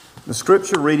The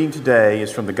scripture reading today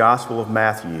is from the Gospel of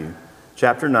Matthew,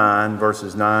 chapter 9,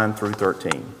 verses 9 through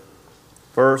 13.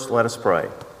 First, let us pray.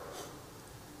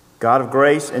 God of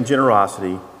grace and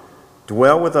generosity,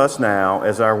 dwell with us now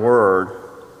as our word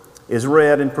is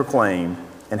read and proclaimed,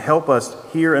 and help us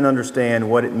hear and understand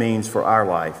what it means for our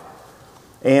life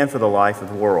and for the life of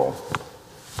the world.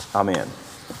 Amen.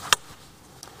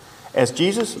 As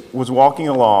Jesus was walking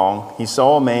along, he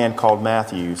saw a man called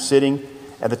Matthew sitting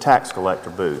at the tax collector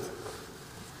booth.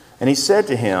 And he said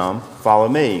to him, "Follow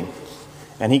me."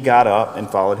 And he got up and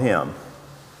followed him.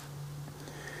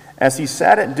 As he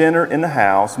sat at dinner in the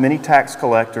house, many tax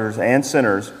collectors and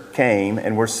sinners came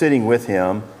and were sitting with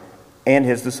him and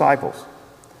his disciples.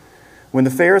 When the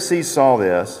Pharisees saw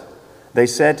this, they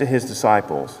said to his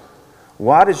disciples,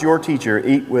 "Why does your teacher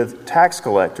eat with tax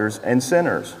collectors and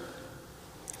sinners?"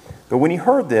 But when he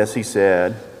heard this, he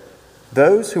said,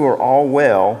 "Those who are all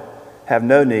well have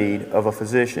no need of a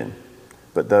physician,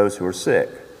 but those who are sick.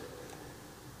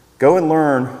 Go and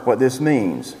learn what this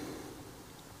means.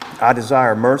 I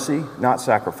desire mercy, not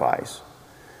sacrifice,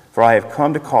 for I have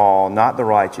come to call not the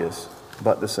righteous,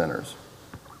 but the sinners."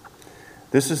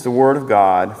 This is the word of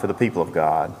God for the people of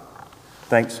God.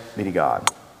 Thanks be to God.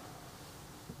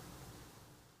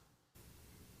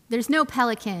 There's no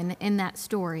pelican in that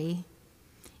story.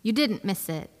 You didn't miss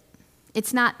it.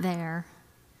 It's not there.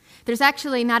 There's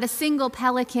actually not a single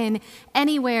pelican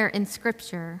anywhere in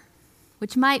Scripture,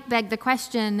 which might beg the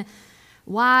question,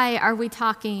 why are we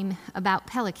talking about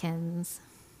pelicans?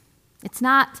 It's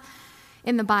not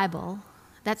in the Bible.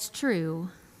 That's true.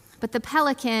 But the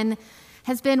pelican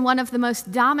has been one of the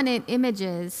most dominant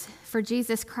images for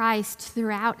Jesus Christ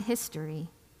throughout history.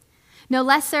 No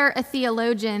lesser a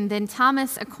theologian than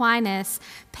Thomas Aquinas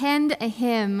penned a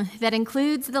hymn that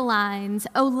includes the lines,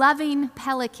 "O loving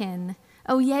pelican,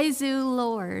 O Jesu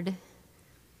Lord."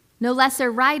 No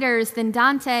lesser writers than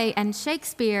Dante and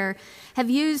Shakespeare have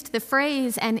used the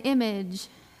phrase and image,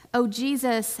 "O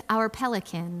Jesus, our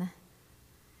pelican."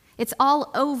 It's all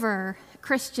over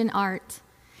Christian art,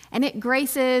 and it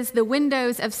graces the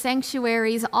windows of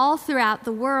sanctuaries all throughout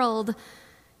the world,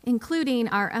 including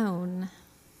our own.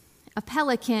 A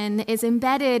pelican is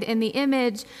embedded in the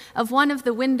image of one of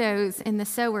the windows in the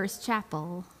Sowers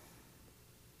Chapel.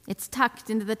 It's tucked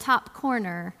into the top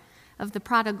corner of the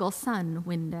Prodigal Son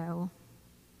window.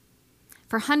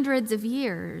 For hundreds of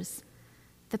years,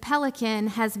 the pelican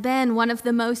has been one of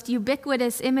the most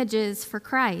ubiquitous images for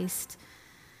Christ,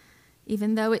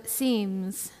 even though it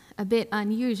seems a bit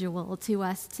unusual to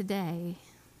us today.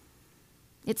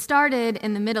 It started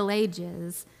in the Middle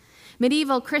Ages.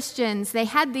 Medieval Christians, they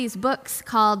had these books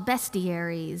called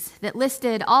bestiaries that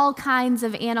listed all kinds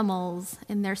of animals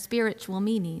and their spiritual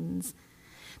meanings.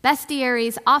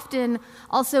 Bestiaries often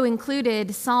also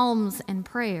included psalms and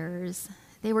prayers.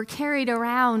 They were carried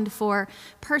around for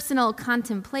personal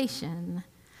contemplation.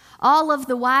 All of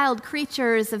the wild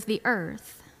creatures of the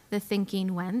earth, the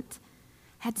thinking went,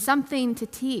 had something to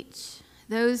teach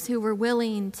those who were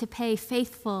willing to pay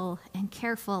faithful and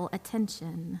careful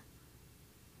attention.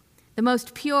 The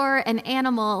most pure and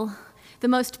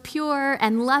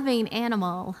loving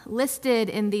animal listed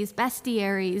in these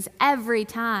bestiaries every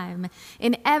time,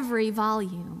 in every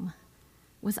volume,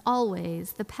 was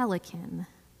always the pelican.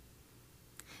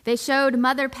 They showed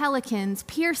mother pelicans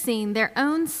piercing their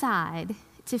own side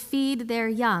to feed their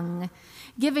young,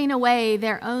 giving away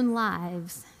their own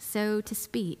lives, so to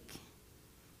speak.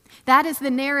 That is the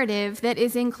narrative that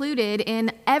is included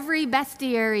in every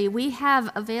bestiary we have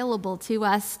available to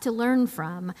us to learn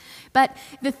from. But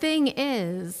the thing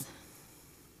is,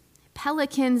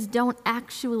 pelicans don't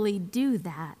actually do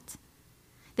that.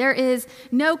 There is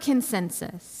no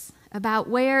consensus about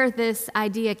where this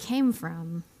idea came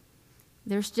from.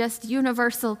 There's just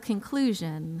universal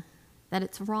conclusion that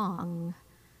it's wrong.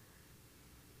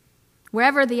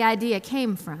 Wherever the idea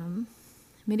came from,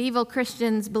 medieval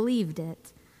Christians believed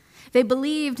it. They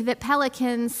believed that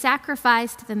pelicans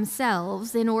sacrificed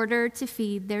themselves in order to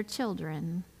feed their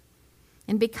children.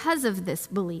 And because of this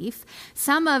belief,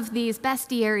 some of these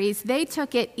bestiaries, they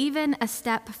took it even a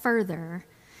step further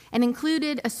and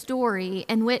included a story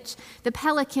in which the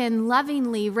pelican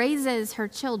lovingly raises her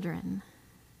children.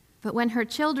 But when her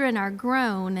children are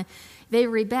grown, they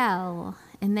rebel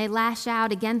and they lash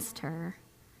out against her.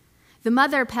 The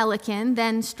mother pelican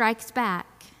then strikes back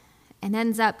and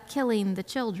ends up killing the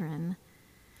children.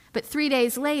 But 3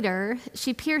 days later,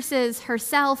 she pierces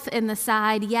herself in the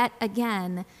side yet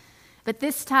again, but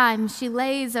this time she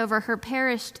lays over her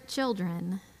perished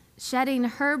children, shedding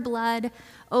her blood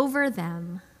over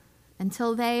them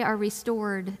until they are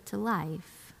restored to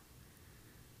life.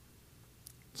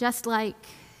 Just like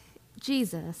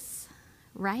Jesus,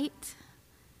 right?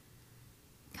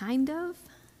 Kind of.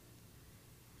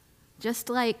 Just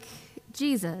like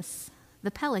Jesus,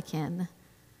 the pelican.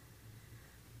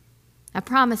 I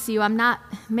promise you, I'm not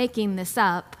making this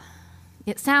up.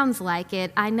 It sounds like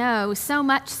it, I know, so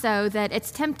much so that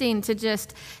it's tempting to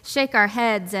just shake our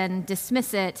heads and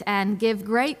dismiss it and give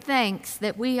great thanks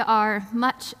that we are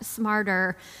much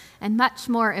smarter and much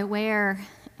more aware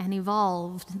and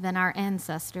evolved than our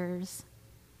ancestors.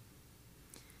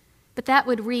 But that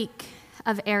would reek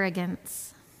of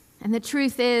arrogance. And the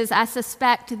truth is, I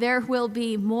suspect there will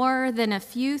be more than a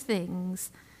few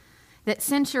things that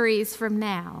centuries from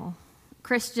now,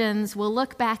 Christians will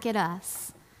look back at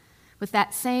us with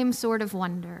that same sort of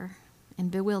wonder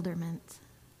and bewilderment.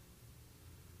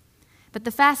 But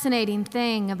the fascinating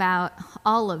thing about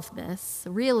all of this,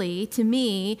 really, to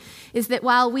me, is that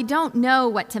while we don't know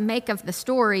what to make of the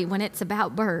story when it's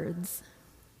about birds,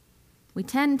 we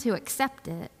tend to accept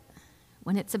it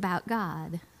when it's about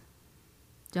God,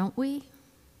 don't we?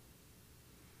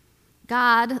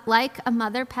 God, like a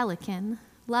mother pelican,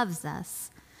 loves us,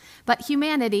 but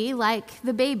humanity, like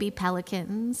the baby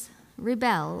pelicans,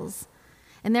 rebels,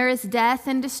 and there is death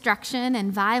and destruction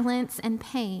and violence and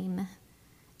pain,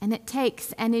 and it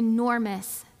takes an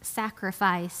enormous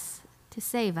sacrifice to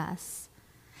save us.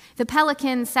 The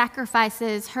pelican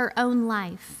sacrifices her own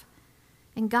life,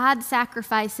 and God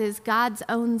sacrifices God's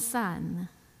own son,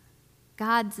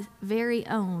 God's very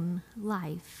own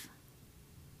life.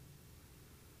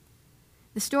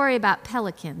 The story about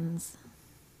pelicans,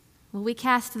 well, we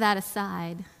cast that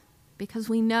aside because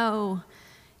we know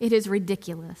it is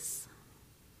ridiculous.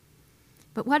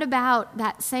 But what about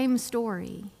that same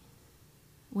story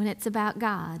when it's about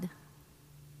God?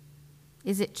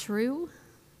 Is it true?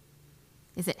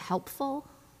 Is it helpful?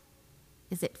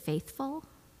 Is it faithful?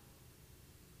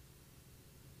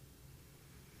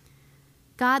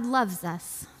 God loves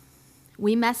us.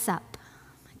 We mess up.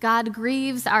 God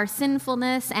grieves our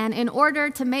sinfulness, and in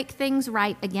order to make things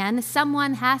right again,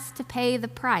 someone has to pay the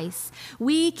price.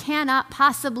 We cannot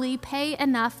possibly pay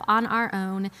enough on our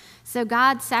own, so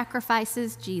God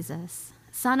sacrifices Jesus,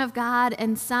 Son of God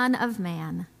and Son of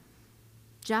Man,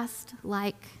 just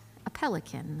like a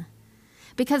pelican.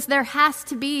 Because there has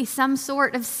to be some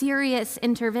sort of serious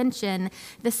intervention.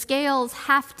 The scales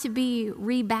have to be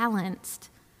rebalanced,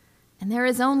 and there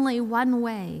is only one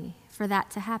way for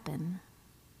that to happen.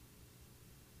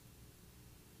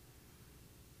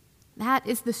 That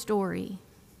is the story.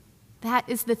 That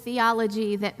is the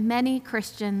theology that many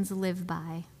Christians live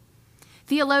by.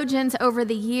 Theologians over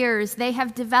the years, they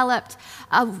have developed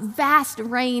a vast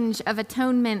range of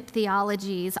atonement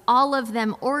theologies, all of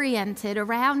them oriented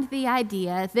around the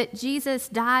idea that Jesus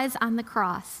dies on the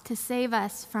cross to save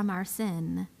us from our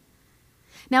sin.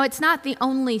 Now, it's not the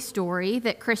only story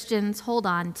that Christians hold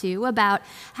on to about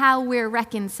how we're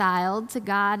reconciled to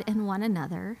God and one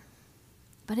another,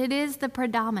 but it is the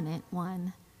predominant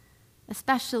one,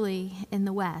 especially in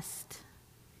the West.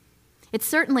 It's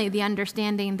certainly the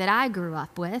understanding that I grew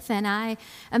up with, and I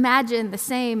imagine the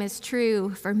same is true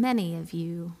for many of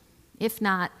you, if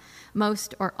not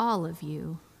most or all of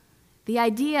you. The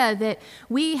idea that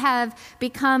we have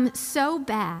become so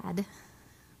bad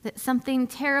that something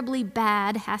terribly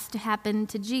bad has to happen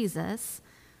to Jesus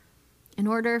in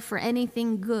order for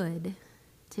anything good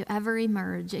to ever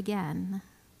emerge again.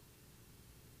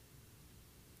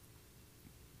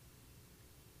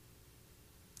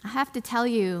 I have to tell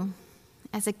you,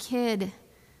 as a kid,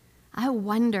 I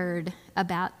wondered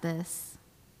about this.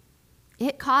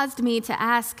 It caused me to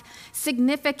ask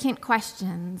significant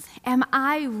questions. Am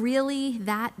I really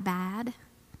that bad?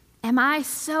 Am I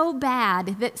so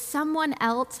bad that someone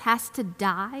else has to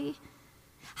die?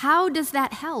 How does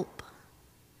that help?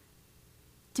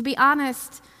 To be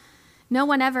honest, no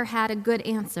one ever had a good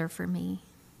answer for me.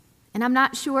 And I'm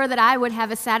not sure that I would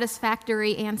have a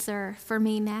satisfactory answer for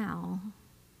me now.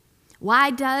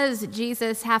 Why does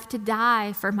Jesus have to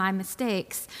die for my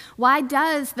mistakes? Why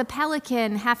does the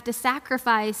pelican have to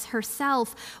sacrifice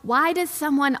herself? Why does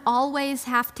someone always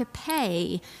have to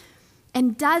pay?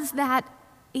 And does that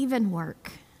even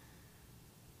work?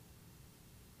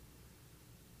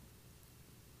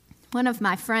 One of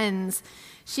my friends,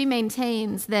 she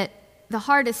maintains that the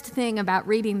hardest thing about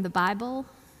reading the Bible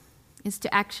is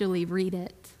to actually read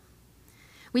it.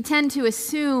 We tend to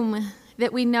assume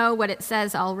that we know what it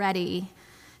says already,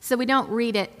 so we don't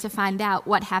read it to find out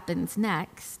what happens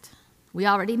next. We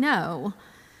already know.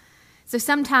 So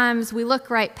sometimes we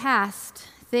look right past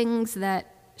things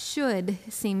that should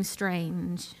seem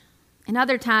strange, and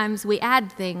other times we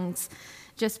add things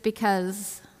just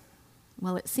because,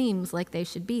 well, it seems like they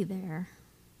should be there.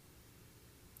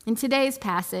 In today's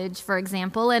passage, for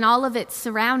example, and all of its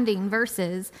surrounding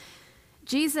verses,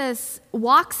 Jesus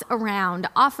walks around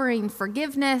offering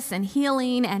forgiveness and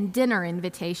healing and dinner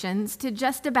invitations to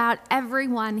just about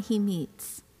everyone he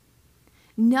meets.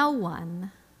 No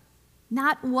one,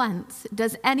 not once,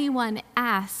 does anyone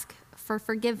ask for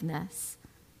forgiveness.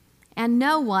 And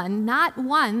no one, not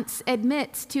once,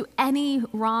 admits to any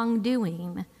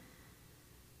wrongdoing.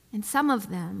 And some of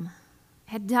them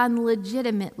had done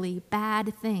legitimately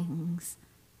bad things.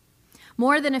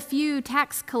 More than a few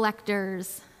tax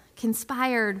collectors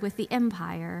conspired with the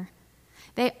empire.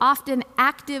 They often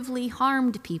actively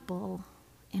harmed people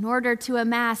in order to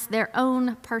amass their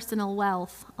own personal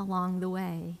wealth along the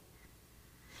way.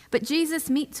 But Jesus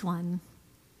meets one,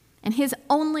 and his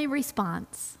only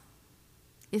response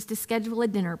is to schedule a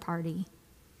dinner party.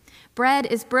 Bread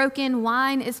is broken,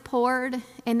 wine is poured,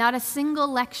 and not a single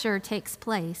lecture takes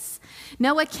place.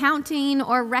 No accounting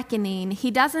or reckoning. He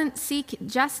doesn't seek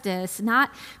justice,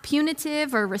 not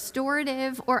punitive or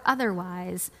restorative or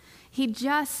otherwise. He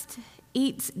just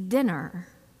eats dinner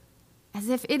as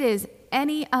if it is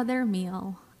any other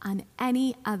meal on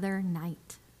any other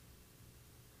night.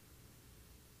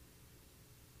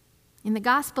 In the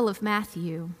Gospel of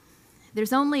Matthew,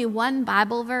 there's only one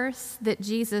Bible verse that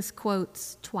Jesus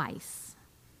quotes twice.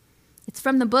 It's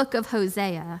from the book of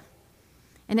Hosea,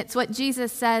 and it's what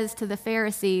Jesus says to the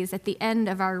Pharisees at the end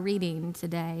of our reading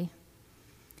today.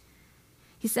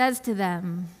 He says to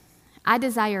them, "I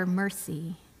desire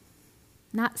mercy,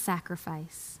 not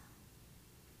sacrifice.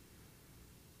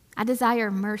 I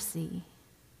desire mercy,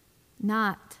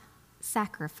 not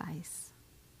sacrifice."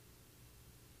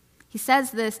 He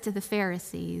says this to the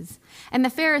Pharisees. And the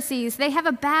Pharisees, they have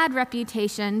a bad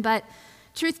reputation, but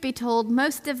truth be told,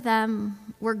 most of them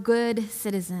were good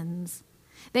citizens.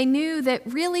 They knew that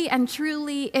really and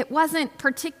truly it wasn't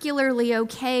particularly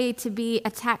okay to be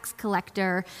a tax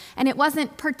collector, and it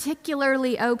wasn't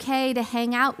particularly okay to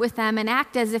hang out with them and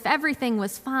act as if everything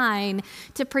was fine,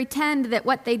 to pretend that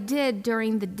what they did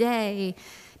during the day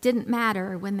didn't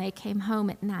matter when they came home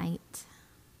at night.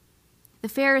 The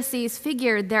Pharisees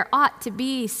figured there ought to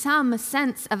be some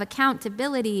sense of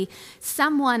accountability.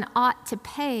 Someone ought to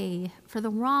pay for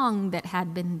the wrong that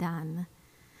had been done.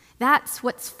 That's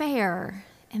what's fair,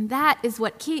 and that is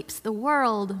what keeps the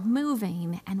world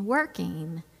moving and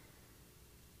working.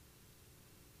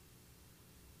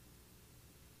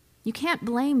 You can't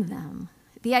blame them.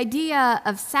 The idea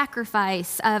of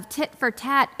sacrifice, of tit for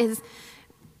tat, is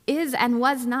and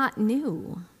was not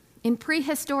new. In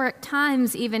prehistoric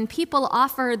times, even, people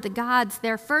offered the gods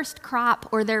their first crop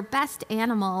or their best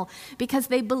animal because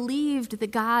they believed the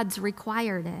gods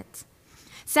required it.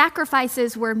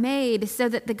 Sacrifices were made so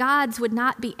that the gods would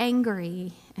not be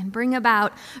angry and bring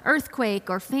about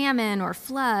earthquake or famine or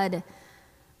flood,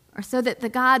 or so that the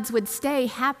gods would stay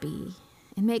happy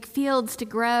and make fields to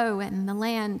grow and the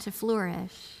land to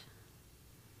flourish.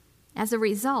 As a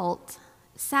result,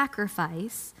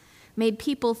 sacrifice made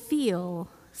people feel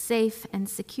safe and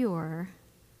secure.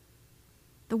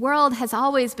 The world has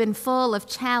always been full of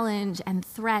challenge and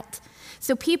threat,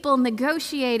 so people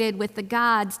negotiated with the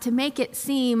gods to make it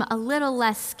seem a little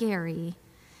less scary,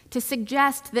 to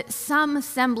suggest that some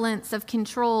semblance of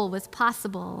control was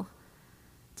possible,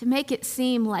 to make it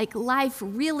seem like life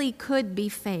really could be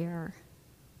fair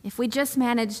if we just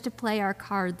managed to play our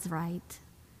cards right.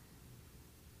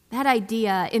 That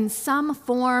idea, in some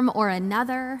form or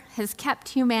another, has kept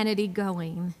humanity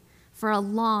going for a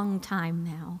long time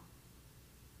now.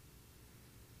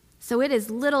 So it is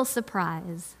little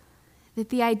surprise that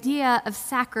the idea of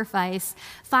sacrifice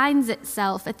finds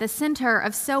itself at the center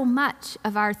of so much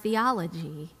of our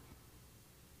theology.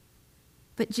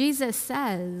 But Jesus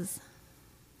says,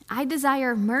 "I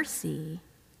desire mercy,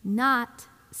 not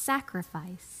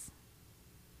sacrifice."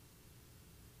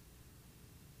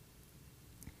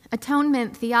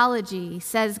 Atonement theology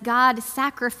says God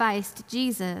sacrificed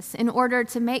Jesus in order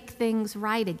to make things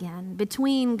right again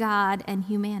between God and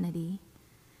humanity.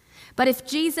 But if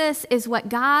Jesus is what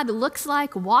God looks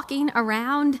like walking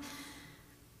around,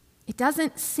 it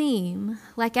doesn't seem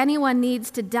like anyone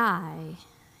needs to die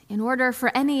in order for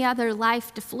any other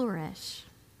life to flourish,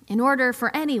 in order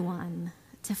for anyone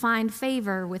to find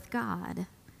favor with God.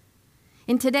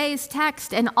 In today's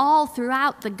text and all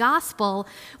throughout the gospel,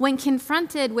 when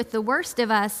confronted with the worst of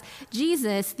us,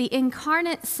 Jesus, the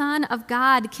incarnate Son of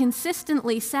God,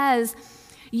 consistently says,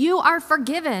 "You are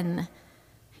forgiven.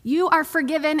 You are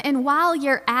forgiven, and while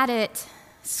you're at it,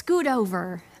 scoot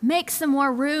over. Make some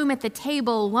more room at the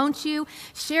table, won't you?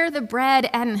 Share the bread,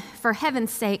 and for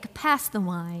heaven's sake, pass the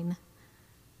wine."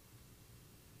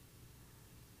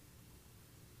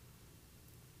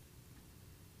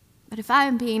 But if I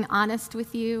am being honest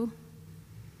with you,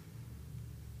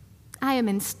 I am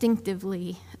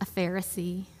instinctively a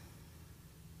Pharisee.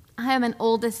 I am an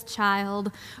oldest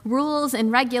child. Rules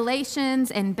and regulations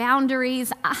and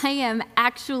boundaries, I am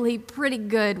actually pretty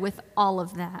good with all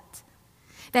of that.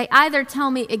 They either tell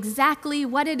me exactly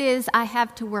what it is I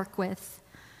have to work with,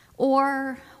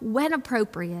 or when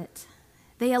appropriate,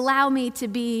 they allow me to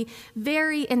be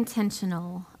very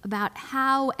intentional about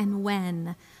how and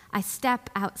when I step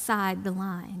outside the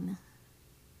line.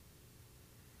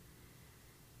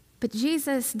 But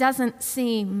Jesus doesn't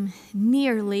seem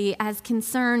nearly as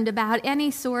concerned about any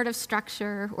sort of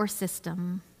structure or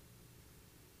system.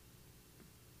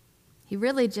 He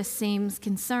really just seems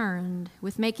concerned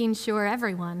with making sure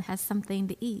everyone has something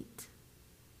to eat.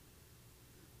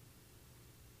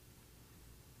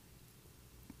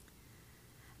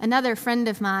 Another friend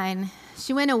of mine,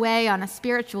 she went away on a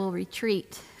spiritual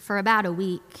retreat for about a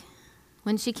week.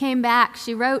 When she came back,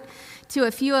 she wrote to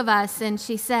a few of us and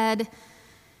she said,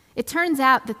 "It turns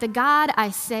out that the God I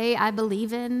say I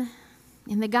believe in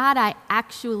and the God I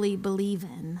actually believe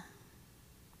in,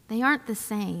 they aren't the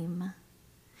same.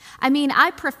 I mean, I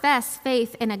profess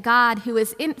faith in a God who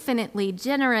is infinitely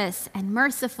generous and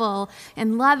merciful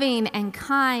and loving and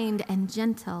kind and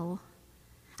gentle.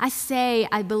 I say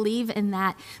I believe in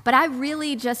that, but I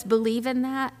really just believe in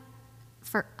that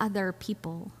for other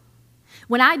people.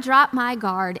 When I drop my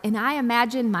guard and I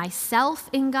imagine myself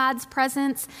in God's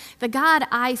presence, the God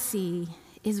I see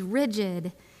is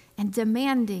rigid and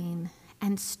demanding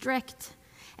and strict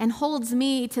and holds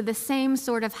me to the same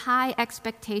sort of high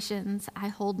expectations I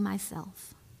hold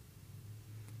myself."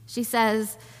 She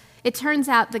says, "It turns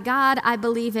out the God I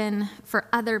believe in for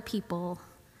other people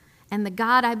and the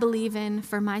God I believe in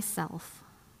for myself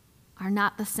are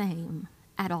not the same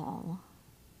at all."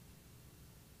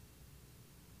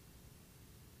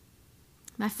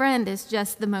 My friend is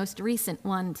just the most recent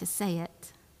one to say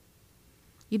it.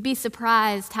 You'd be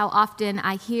surprised how often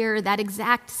I hear that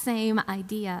exact same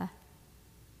idea.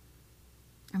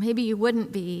 Or maybe you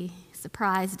wouldn't be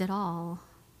surprised at all.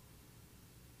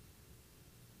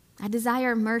 I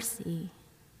desire mercy,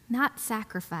 not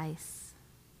sacrifice.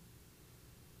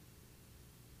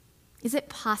 Is it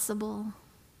possible?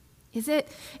 Is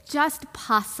it just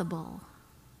possible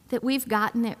that we've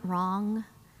gotten it wrong?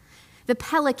 The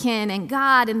pelican and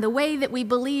God and the way that we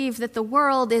believe that the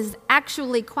world is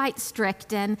actually quite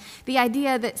strict and the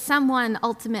idea that someone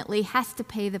ultimately has to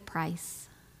pay the price.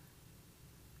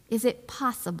 Is it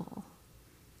possible?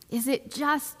 Is it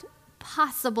just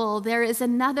possible there is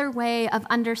another way of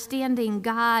understanding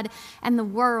God and the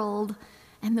world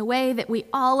and the way that we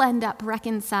all end up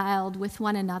reconciled with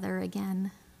one another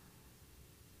again?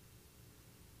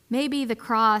 Maybe the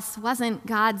cross wasn't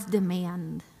God's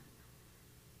demand,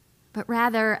 but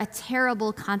rather a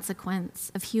terrible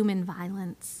consequence of human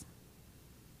violence.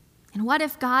 And what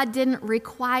if God didn't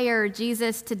require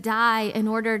Jesus to die in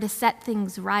order to set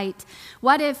things right?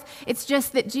 What if it's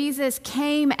just that Jesus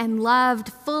came and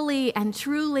loved fully and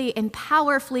truly and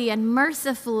powerfully and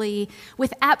mercifully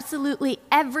with absolutely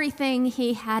everything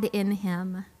he had in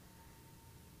him?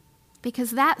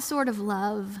 Because that sort of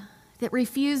love that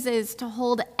refuses to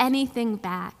hold anything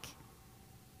back,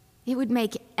 it would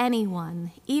make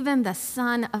anyone, even the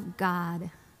Son of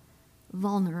God,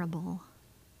 vulnerable.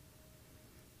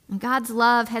 And God's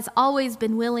love has always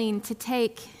been willing to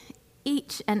take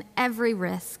each and every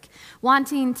risk,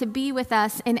 wanting to be with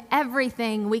us in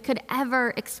everything we could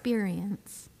ever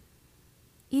experience,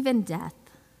 even death.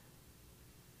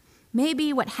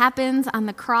 Maybe what happens on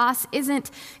the cross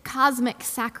isn't cosmic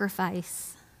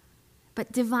sacrifice,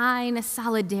 but divine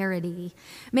solidarity.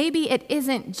 Maybe it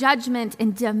isn't judgment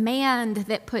and demand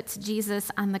that puts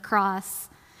Jesus on the cross,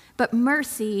 but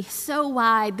mercy so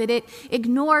wide that it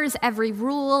ignores every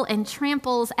rule and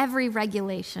tramples every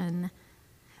regulation.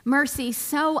 Mercy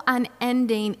so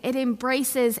unending, it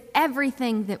embraces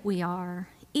everything that we are,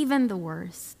 even the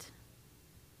worst.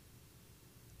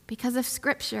 Because if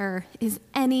Scripture is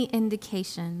any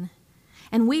indication,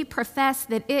 and we profess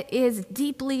that it is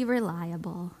deeply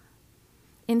reliable,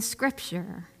 in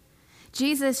Scripture,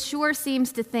 Jesus sure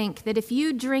seems to think that if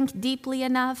you drink deeply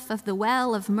enough of the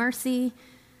well of mercy,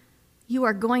 you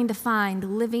are going to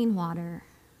find living water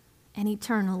and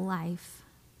eternal life.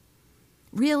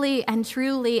 Really and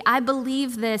truly, I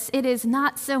believe this. It is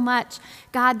not so much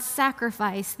God's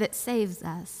sacrifice that saves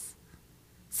us,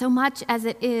 so much as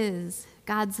it is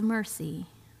God's mercy.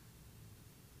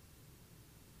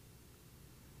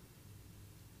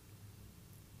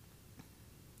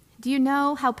 Do you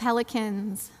know how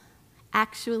pelicans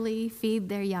actually feed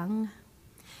their young?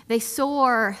 They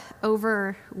soar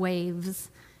over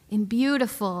waves in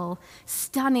beautiful,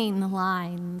 stunning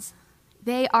lines.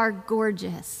 They are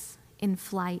gorgeous in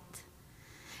flight.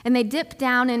 And they dip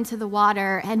down into the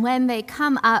water, and when they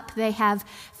come up, they have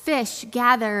fish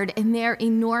gathered in their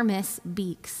enormous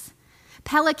beaks.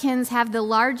 Pelicans have the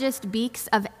largest beaks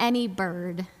of any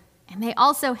bird, and they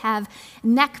also have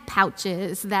neck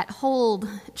pouches that hold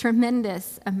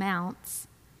tremendous amounts.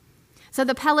 So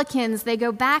the pelicans, they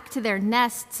go back to their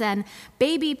nests, and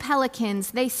baby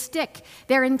pelicans, they stick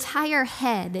their entire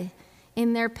head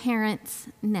in their parents'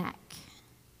 neck.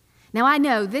 Now I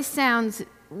know this sounds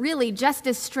really just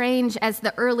as strange as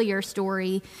the earlier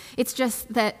story. It's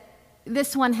just that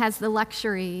this one has the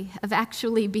luxury of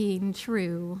actually being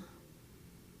true.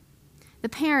 The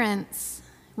parents,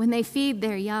 when they feed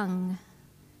their young,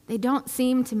 they don't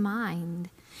seem to mind.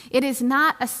 It is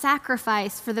not a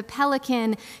sacrifice for the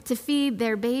pelican to feed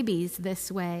their babies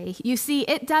this way. You see,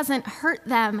 it doesn't hurt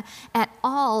them at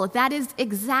all. That is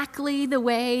exactly the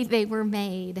way they were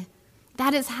made.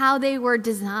 That is how they were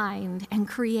designed and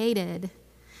created.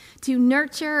 To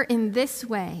nurture in this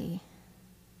way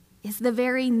is the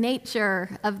very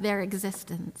nature of their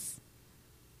existence.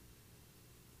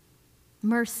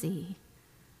 Mercy,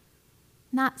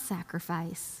 not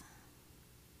sacrifice.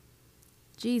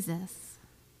 Jesus,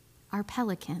 our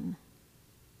pelican.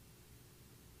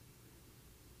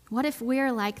 What if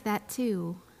we're like that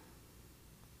too?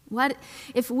 What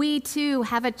if we too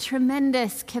have a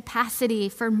tremendous capacity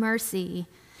for mercy?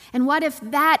 And what if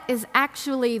that is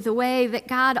actually the way that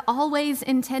God always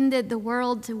intended the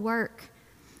world to work?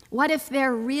 What if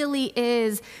there really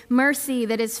is mercy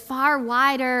that is far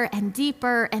wider and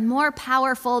deeper and more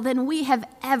powerful than we have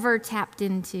ever tapped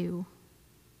into?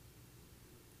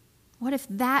 What if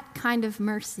that kind of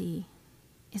mercy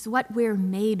is what we're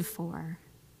made for?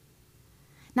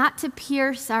 Not to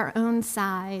pierce our own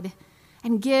side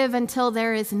and give until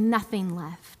there is nothing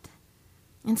left,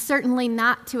 and certainly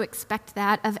not to expect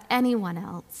that of anyone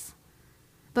else,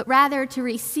 but rather to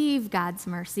receive God's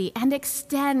mercy and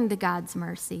extend God's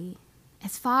mercy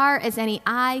as far as any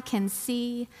eye can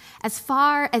see, as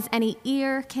far as any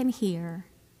ear can hear,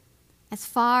 as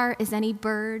far as any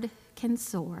bird can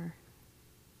soar.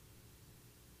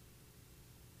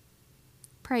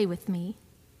 Pray with me.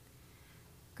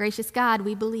 Gracious God,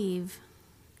 we believe.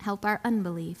 Help our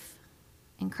unbelief.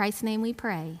 In Christ's name we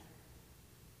pray.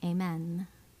 Amen.